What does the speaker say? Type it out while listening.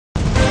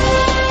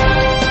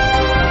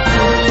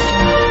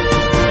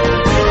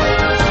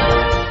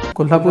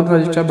कोल्हापूर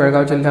नजीकच्या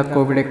बेळगाव जिल्ह्यात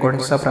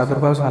कोविड-19चा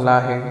प्रादुर्भाव झाला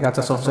आहे.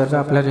 याचा संसर्ग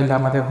आपल्या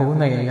जिल्ह्यामध्ये होऊ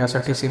नये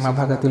यासाठी सीमा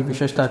भागातील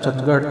विशेषतः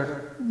चंदगड,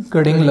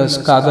 गडिंग्लज,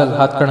 कागल,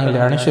 हातकणंगले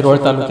आणि शिरोळ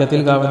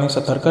तालुक्यातील गावांनी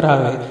सतर्क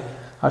राहावे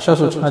अशा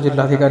सूचना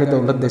जिल्हाधिकारी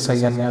दौलत देसाई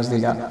यांनी आज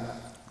दिल्या.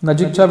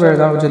 नजीकच्या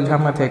बेळगाव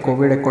जिल्ह्यामध्ये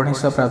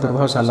कोविड-19चा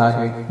प्रादुर्भाव झाला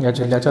आहे. या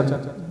जिल्ह्याच्या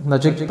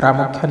नजीक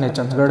प्रामुख्याने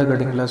चंदगड,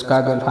 गडिंग्लज,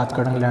 कागल,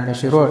 हातकणंगले आणि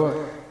शिरोळ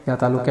या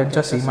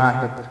तालुक्यांच्या सीमा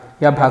आहेत.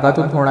 या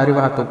भागातून होणारी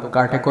वाहतूक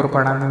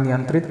काटेकोरपणाने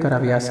नियंत्रित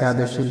करावी असे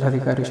आदेश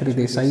जिल्हाधिकारी श्री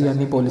देसाई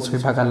यांनी पोलीस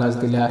विभागाला आज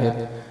दिले आहेत.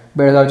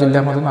 बेळगाव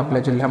जिल्ह्यामधून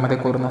आपल्या जिल्ह्यामध्ये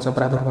कोरोनाचा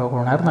प्रादुर्भाव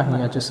होणार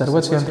नाही याची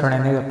सर्वच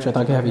यंत्रणेने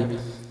दक्षता घ्यावी.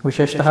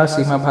 विशेषतः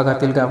सीमा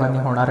भागातील गावांनी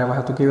होणाऱ्या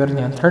वाहतुकीवर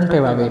नियंत्रण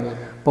ठेवावे.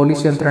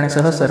 पोलीस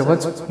यंत्रणेसह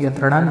सर्वच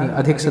यंत्रणांनी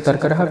अधिक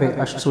सतर्क राहावे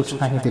अशी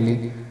सूचनाही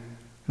दिली.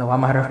 नवा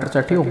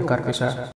महाराष्ट्रासाठी ओंकार पिसाळ.